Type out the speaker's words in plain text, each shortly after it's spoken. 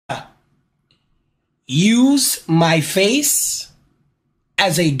use my face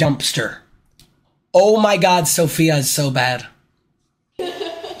as a dumpster. Oh my God, Sophia is so bad. We know.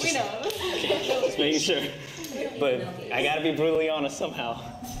 Just making sure. But I gotta be brutally honest somehow.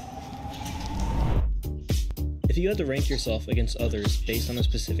 If you had to rank yourself against others based on a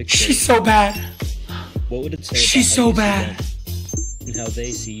specific trait, She's so bad. what would it say about She's how so you see bad. them and how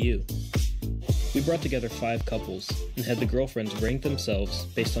they see you? We brought together 5 couples and had the girlfriends rank themselves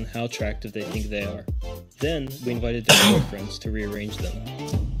based on how attractive they think they are. Then we invited their boyfriends to rearrange them.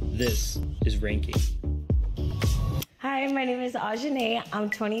 This is ranking. Hi, my name is Ajane. I'm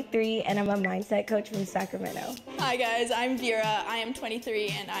 23 and I'm a mindset coach from Sacramento. Hi guys, I'm Vera. I am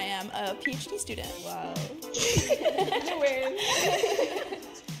 23 and I am a PhD student. Wow.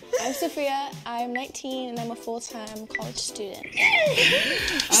 I'm Sophia. I'm 19 and I'm a full-time college student.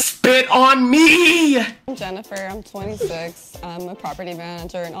 Spit on me! I'm Jennifer. I'm 26. I'm a property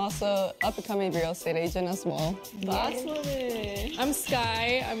manager and also up-and-coming real estate agent as well. Boss woman. I'm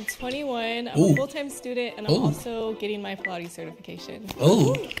Sky. I'm 21. I'm Ooh. a full-time student, and I'm Ooh. also getting my Pilates certification.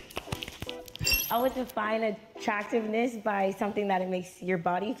 Oh. I would define attractiveness by something that it makes your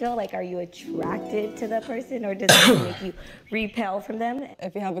body feel. Like, are you attracted to the person or does it make you repel from them?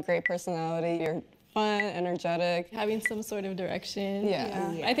 If you have a great personality, you're fun, energetic. Having some sort of direction.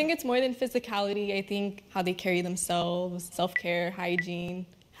 Yeah. I think it's more than physicality. I think how they carry themselves, self-care, hygiene,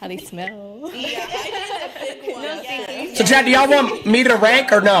 how they smell. Yeah, I think a big one. Yeah. So Chad, do y'all want me to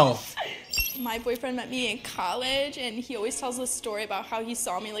rank or no? My boyfriend met me in college and he always tells this story about how he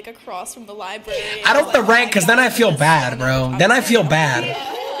saw me like across from the library. I don't have to rank because then I feel bad, bro. Then I feel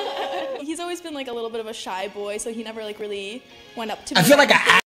bad. He's always been like a little bit of a shy boy, so he never like really went up to me. I feel like an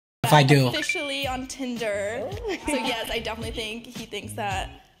ass if I do. Officially on Tinder. So yes, I definitely think he thinks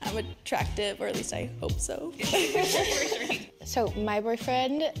that I'm attractive, or at least I hope so. So my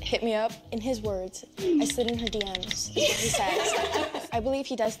boyfriend hit me up. In his words, I slid in her DMs. He says, I believe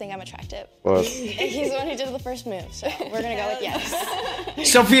he does think I'm attractive. What? And he's the one who did the first move, so we're gonna go with yes.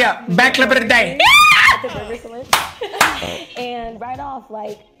 Sophia, back clip of the day. At the burger salon. And right off,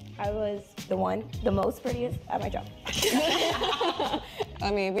 like, I was the most prettiest at my job.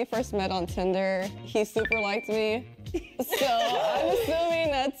 I mean, we first met on Tinder. He super liked me. So I'm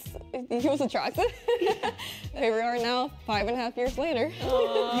assuming he was attractive. Here we are now, 5.5 years later.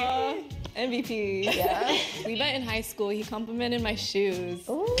 MVP. Yeah. We met in high school. He complimented my shoes.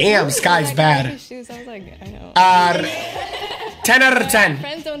 Damn, Sky's bad. His shoes. I was like, I know. 10 out of 10.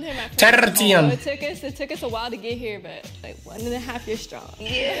 Friends don't hit my friends. 10 out of 10. It took us a while to get here, but like 1.5 years strong.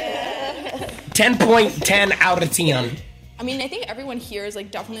 10.10 out of 10. I mean, I think everyone here is like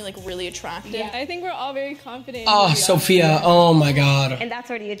definitely like really attractive. Yeah. I think we're all very confident. Oh, Sophia. Oh my God. And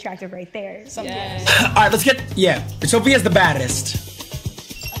that's already attractive right there. Yeah. All right, let's get, Sophia's the baddest.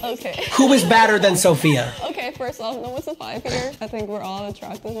 Okay. Who is badder than Sophia? Okay, first off, no one's a 5 here. I think we're all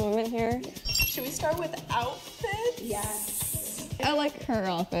attractive women here. Should we start with outfits? Yes. I like her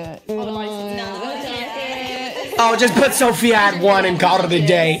outfit. Oh, just put Sophia at 1 and call it a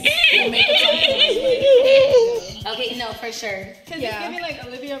day. Okay, no, for sure. Because it's giving like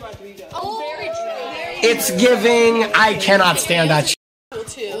Olivia Rodrigo. Oh, Very true. It's giving, I cannot stand that shit.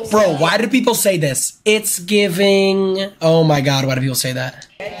 Bro, why do people say this? It's giving, oh my God, why do people say that?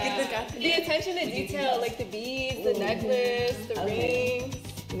 The attention to detail, like the beads, the necklace, the rings.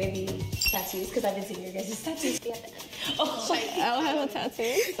 Maybe tattoos, because I've been seeing your guys' tattoos. I don't have a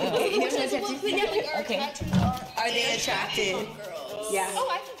tattoo. So. Okay. Are they attractive? Yeah. Oh,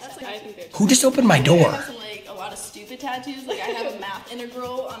 I think that's like, I think they're Who just opened my door? I have some, like a lot of stupid tattoos. Like I have a math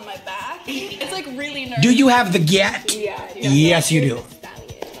integral on my back. It's like really nerdy. Do you have the get? Yeah. Yes, you do.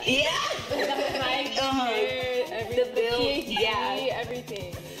 Yeah. The bill, PhD,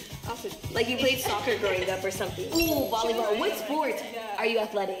 everything. Like you played soccer growing up or something. Ooh, volleyball. What sport are you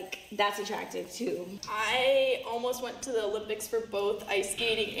athletic? That's attractive too. I almost went to the Olympics for both ice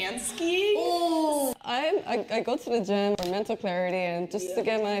skating and skiing. Ooh. I go to the gym for mental clarity and just to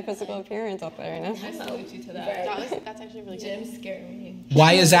get my physical appearance up there, you know? I salute you to that. That's actually really Gym scare me.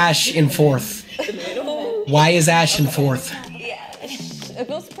 Why is Ash in 4th? Why is Ash in 4th? If it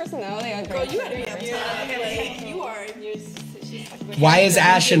was personality, I'd go. You had me up top. You are. Why is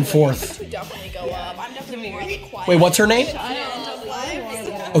Ash in 4th? You definitely go up. I'm definitely more like quiet. Wait, what's her name?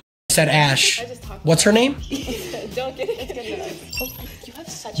 I Oh, said Ash. What's her name? Don't get it.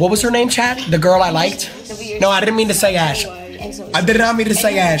 What was her name, Chad? The girl I liked? No, I didn't mean to say Ash. I did not mean to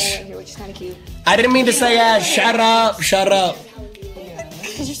say Ash. I didn't mean to say Ash. Shut up. Shut up.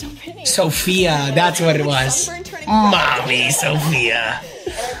 Sophia, that's what it was. Mommy, Sophia.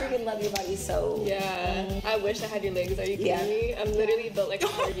 And I freaking love your body so. Yeah. I wish I had your legs. Are you kidding me? I'm literally built like a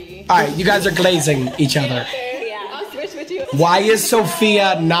corgi. All right, you guys are glazing each other. Yeah, I'll switch with you. Why is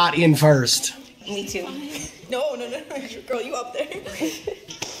Sophia not in first? Me too. No. Girl, you up there.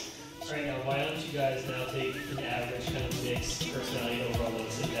 Right now, why don't you guys now take an average kind of mixed personality overall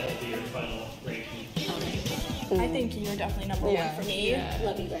list, and that'll be your final ranking. I think you're definitely number one for me.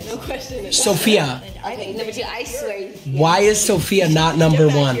 Love you guys. No question. Sophia. Okay, number 2, I swear. Why is Sophia not number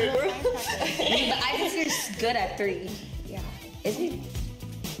 1? But I think you're good at 3. Yeah. Is he?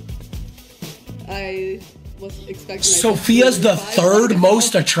 I was expecting Sophia's the third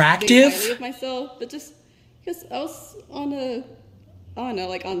most attractive? Of myself, but just because I was on a, I don't know,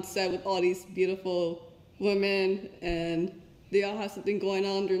 like on set with all these beautiful women, and they all have something going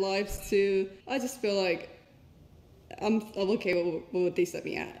on in their lives too. I just feel like I'm okay with what they set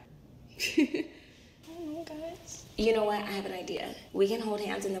me at. I don't know, guys. You know what? I have an idea. We can hold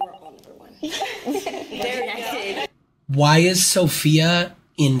hands and then we're all number 1. They're connected. Why is Sophia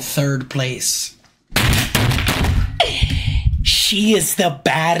in third place? She is the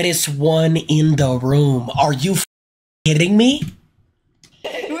baddest one in the room. Are you kidding me?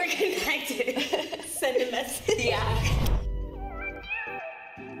 We're connected. Send a message. Yeah.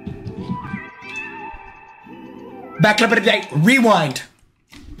 Back clip of the day. Rewind.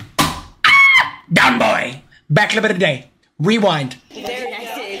 Down boy. Back clip of the day. Rewind. They're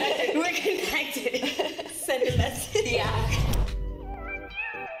connected. We're connected. Send a message. Yeah.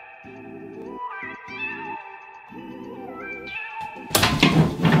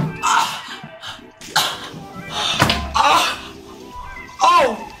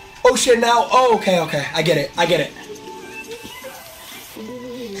 Oh shit now. Oh, okay. I get it.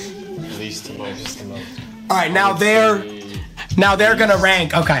 Least to most. All right, now they're gonna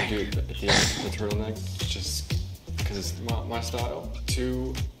rank. Okay. Dude, at the end, the turtleneck, just because it's my style.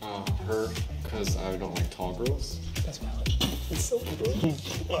 2, her, because I don't like tall girls. That's valid. It's so bro.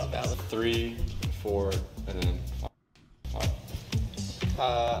 That's valid. 3, 4, and then 5.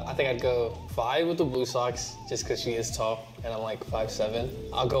 I think I'd go 5 with the blue socks, just because she is tall, and I'm like 5'7".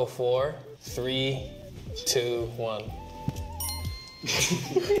 I'll go 4, 3, 2, 1.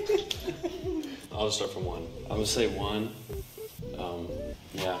 I'll just start from 1. I'm gonna say 1.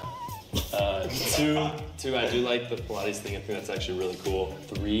 Yeah. 2, I do like the Pilates thing. I think that's actually really cool.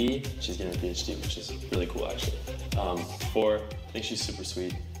 3, she's getting a PhD, which is really cool actually. 4, I think she's super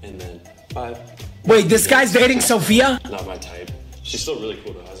sweet. And then 5. Wait, this guy's dating Sophia? Not my type. She's still really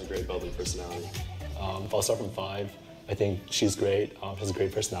cool though. Has a great bubbly personality. I'll start from 5. I think she's great. Has a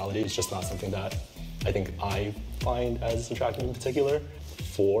great personality. It's just not something that I think I find as attractive in particular.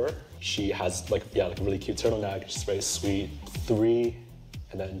 4, she has like a really cute turtleneck. She's very sweet. 3,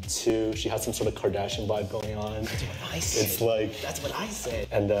 and then 2, she has some sort of Kardashian vibe going on. That's what I said. It's like that's what I said.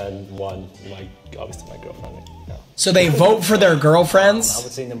 And then 1, obviously my girlfriend. Yeah. So they vote for their girlfriends? I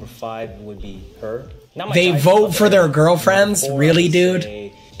would say number 5 would be her. They vote for their girlfriends? Really, dude?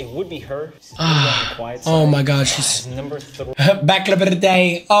 It would be her. Oh my god, she's... Number 3. Back clip of the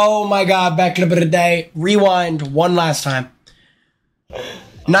day. Oh my god, back clip of the day. Rewind one last time.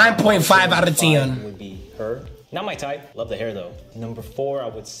 9.5 out of 10. Would be her. Not my type. Love the hair though. Number 4, I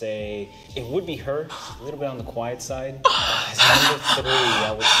would say it would be her. A little bit on the quiet side. Number 3,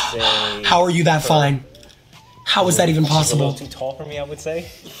 I would say. How are you that fine? How is that even possible? She's a little too tall for me, I would say.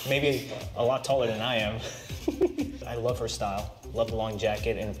 Maybe a lot taller than I am. I love her style. Love the long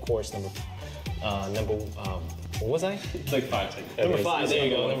jacket, and of course, what was I? Like 5. Number 5. There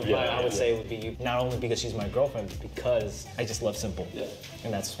you go. Number 5. Yeah, I would say would be not only because she's my girlfriend, but because I just love simple. Yeah.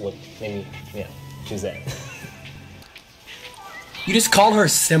 And that's what made me, choose that. You just call her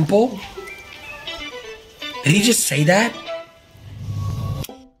simple? Did he just say that?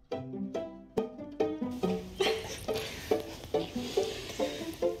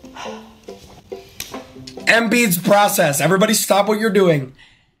 Embiid's process. Everybody stop what you're doing.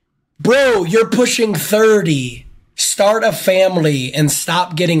 Bro, you're pushing 30. Start a family and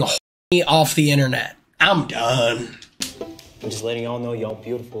stop getting horny off the internet. I'm done. I'm just letting y'all know y'all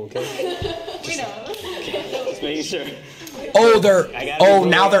beautiful, okay? We know. Just making sure. Oh,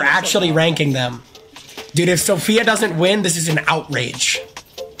 now they're actually ranking them. Dude, if Sophia doesn't win, this is an outrage.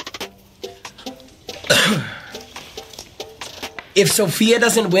 If Sophia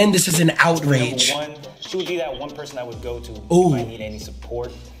doesn't win, this is an outrage. Number 1, she would be that one person I would go to if I need any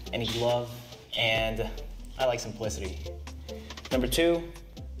support, any love, and I like simplicity. Number 2,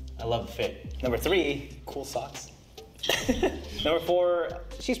 I love the fit. Number 3, cool socks. Number 4,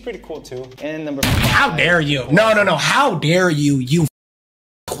 she's pretty cool too. And number 5. How dare you? No. How dare you, you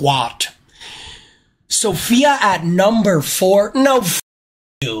twat. Sophia at number 4? No,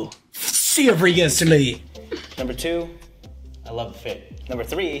 you. Seriously. Number 2, I love the fit. Number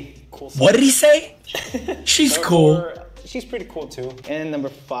 3, cool socks. What did he say? She's Number cool. 4, she's pretty cool too. And number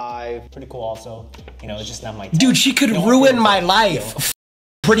 5, pretty cool also. You know, it's just not my type. Dude, she could ruin my life.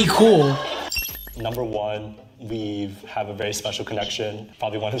 Pretty cool. Number 1, we have a very special connection.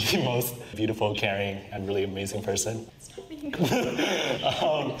 Probably one of the most beautiful, caring, and really amazing person. 2,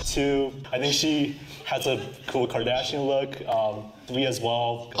 I think she has a cool Kardashian look. 3 as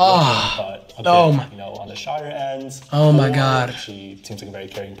well. But a bit, you know, on the shyer end. Oh my 4, God. She seems like a very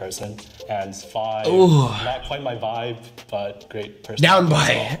caring person. And 5, Ooh. not quite my vibe, but great person. Down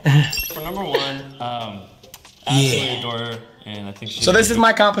by. For number 1, absolutely adore her, and I think she's. So this is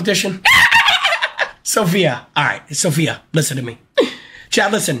my competition. Sophia. All right, Sophia, listen to me.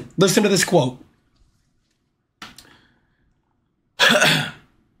 Chad, listen to this quote.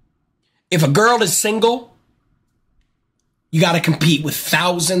 If a girl is single, you got to compete with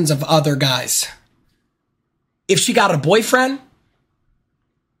thousands of other guys. If she got a boyfriend,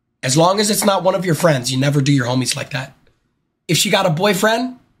 as long as it's not one of your friends, you never do your homies like that. If she got a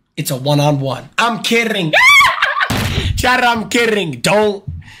boyfriend, it's a one-on-one. I'm kidding. Chad, I'm kidding. Don't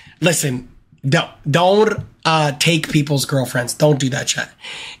listen. Don't take people's girlfriends. Don't do that, Chad.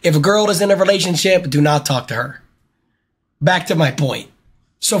 If a girl is in a relationship, do not talk to her. Back to my point.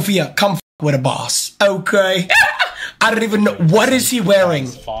 Sophia, come with a boss. Okay. I don't even know. What is he wearing?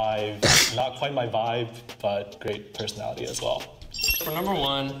 5, not quite my vibe, but great personality as well. For number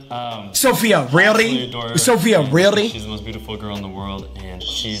 1, Sophia, really? adore her. Sophia, really? She's the most beautiful girl in the world, and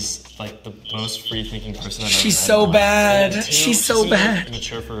she's like the most free-thinking person I've ever met. She's so bad. And 2, She's so bad.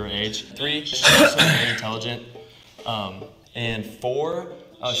 Mature for her age. 3, she's also very intelligent. And 4,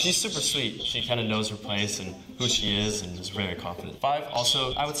 she's super sweet. She kind of knows her place and who she is, and is very confident. 5,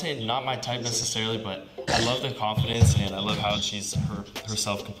 also, I would say not my type necessarily, but I love the confidence, and I love how she's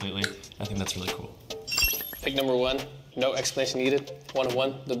herself completely. I think that's really cool. Pick number 1. No explanation needed.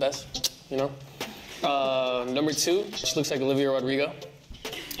 1-on-1, the best, you know. Number 2, she looks like Olivia Rodrigo.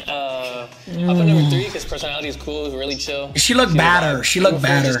 I'll put number 3 because personality is cool, is really chill. She looked badder. She looked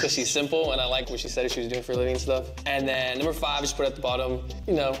badder. Just because she's simple and I like what she said she was doing for a living and stuff. And then number 5, just put at the bottom.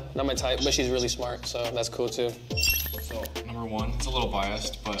 You know, not my type, but she's really smart, so that's cool too. So number 1, it's a little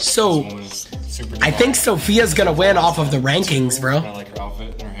biased, but So, this woman is super. I think Sophia's gonna win off of the rankings, 2, bro. I like her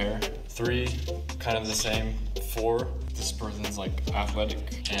outfit and her hair. 3, kind of the same. 4, this person's like athletic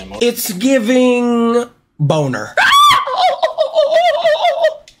and motivated. It's giving boner.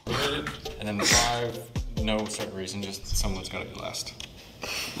 And then 5, no certain reason, just someone's gotta be last.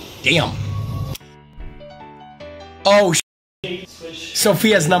 Damn. Oh,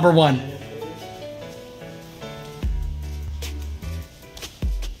 Sophia's number 1.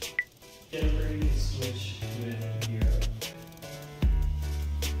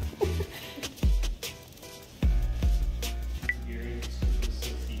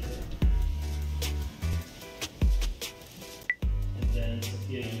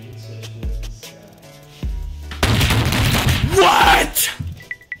 What?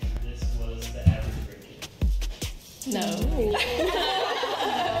 This was the average rating. No.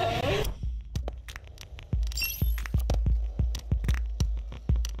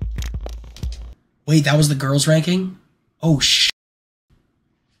 Wait, that was the girls' ranking? Oh,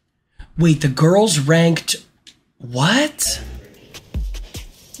 Wait, the girls ranked what?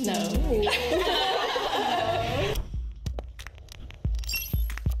 No.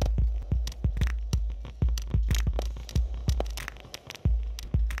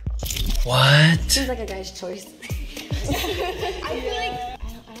 What? Seems like a guy's choice. I feel like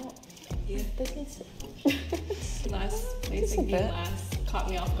I don't. Yeah, this needs to. Last place being last caught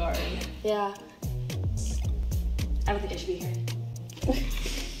me off guard. Yeah. I don't think I should be here.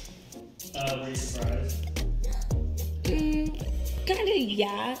 Were you surprised? Kind of,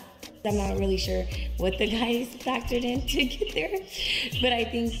 yeah. I'm not really sure what the guys factored in to get there, but I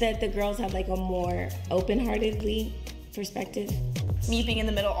think that the girls have like a more open-heartedly perspective. Me being in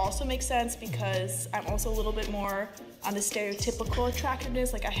the middle also makes sense because I'm also a little bit more on the stereotypical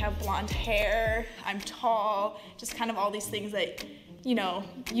attractiveness. Like I have blonde hair, I'm tall, just kind of all these things that, you know,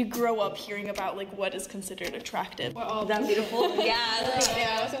 you grow up hearing about like what is considered attractive. We're all That's beautiful. Yeah,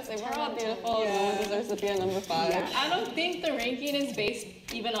 Yeah, I was gonna say we're all beautiful. No one deserves to be at number 5. Yeah. I don't think the ranking is based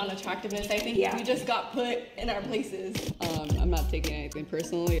even on attractiveness. I think we just got put in our places. I'm not taking anything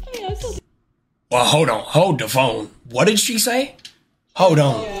personally. I mean, I still Well, hold on. Hold the phone. What did she say? Hold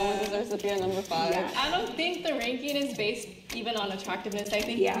on. no one deserves to be at number 5. Yeah. I don't think the ranking is based even on attractiveness. I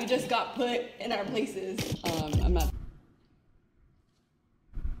think we just got put in our places. I'm not.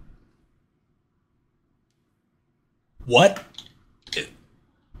 What?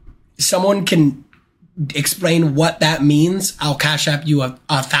 Someone can explain what that means, I'll cash app you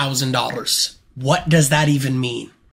 $1,000. What does that even mean?